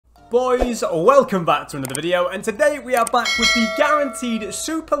Boys, welcome back to another video, and today we are back with the guaranteed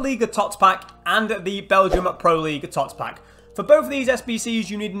Super LIG TOTS pack and the Belgium Pro League TOTS pack. For both of these SBCs,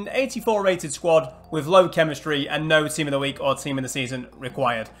 you need an 84 rated squad with low chemistry and no team of the week or team of the season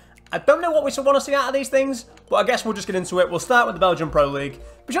required. I don't know what we should want to see out of these things, but I guess we'll just get into it. We'll start with the Belgian Pro League.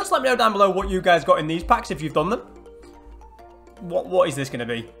 But just let me know down below what you guys got in these packs if you've done them. What is this going to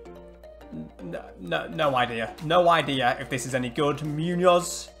be? No idea. No idea if this is any good.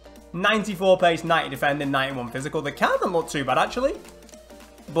 Munoz. 94 pace, 90 defending, 91 physical. The card doesn't look too bad, actually.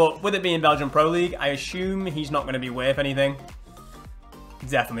 But with it being Belgian Pro League, I assume he's not going to be worth anything.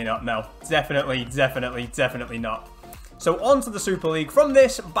 Definitely not, no. Definitely not. So on to the Super League. From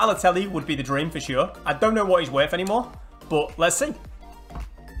this, Balotelli would be the dream for sure. I don't know what he's worth anymore, but let's see.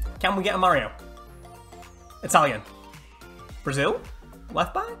 Can we get a Mario? Italian. Brazil?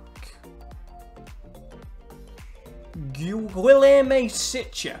 Left back? Guilherme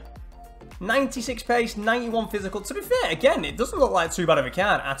Sitcha. 96 pace, 91 physical. To be fair, again, it doesn't look like too bad of a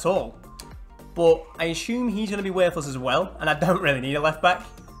card at all. But I assume he's going to be worthless as well, and I don't really need a left back.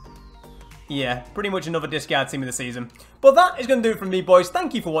 Yeah, pretty much another discard team of the season. But that is going to do it from me, boys.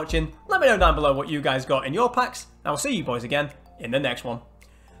 Thank you for watching. Let me know down below what you guys got in your packs, and I'll see you boys again in the next one.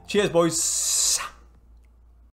 Cheers, boys.